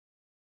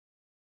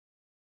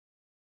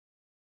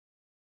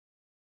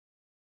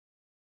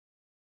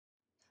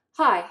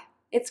Hi,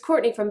 it's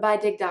Courtney from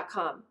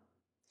BuyDig.TV.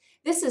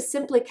 This is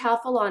simply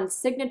Calphalon's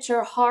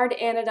signature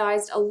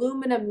hard-anodized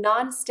aluminum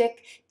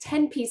non-stick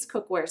 10-piece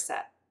cookware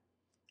set.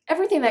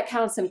 Everything that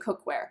counts in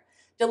cookware: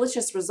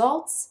 delicious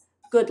results,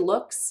 good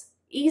looks,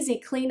 easy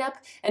cleanup,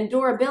 and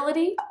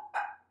durability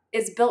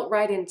is built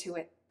right into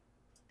it.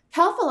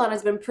 Calphalon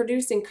has been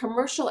producing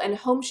commercial and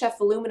home chef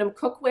aluminum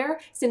cookware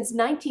since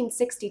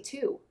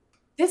 1962.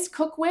 This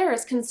cookware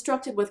is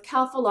constructed with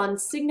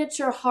Calphalon's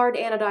signature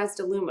hard-anodized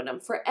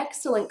aluminum for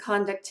excellent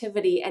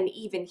conductivity and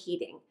even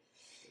heating.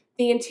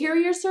 The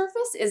interior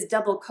surface is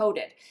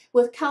double-coated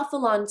with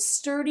Calphalon's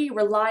sturdy,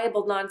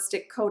 reliable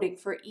nonstick coating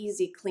for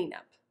easy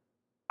cleanup.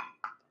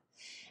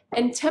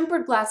 And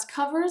tempered glass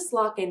covers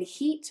lock in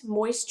heat,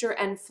 moisture,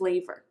 and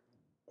flavor.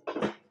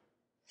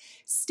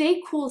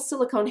 Stay-cool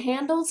silicone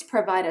handles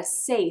provide a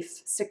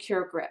safe,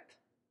 secure grip.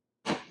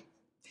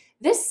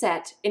 This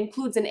set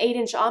includes an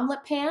 8-inch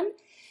omelet pan,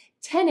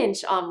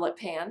 10-inch omelet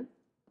pan,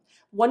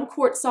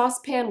 1-quart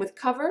saucepan with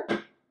cover,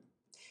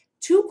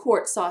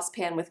 2-quart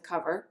saucepan with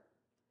cover.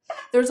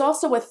 There's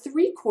also a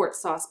 3-quart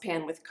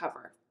saucepan with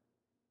cover,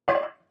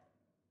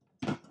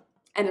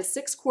 and a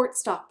 6-quart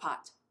stock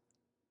pot.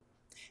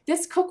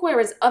 This cookware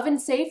is oven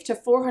safe to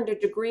 400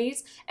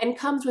 degrees and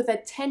comes with a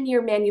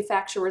 10-year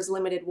manufacturer's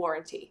limited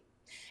warranty.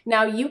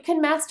 Now you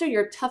can master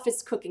your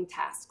toughest cooking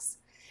tasks.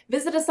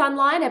 Visit us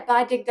online at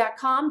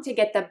BuyDig.TV to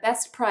get the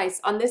best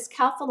price on this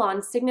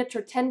Calphalon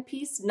signature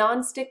 10-piece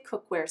non-stick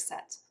cookware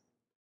set.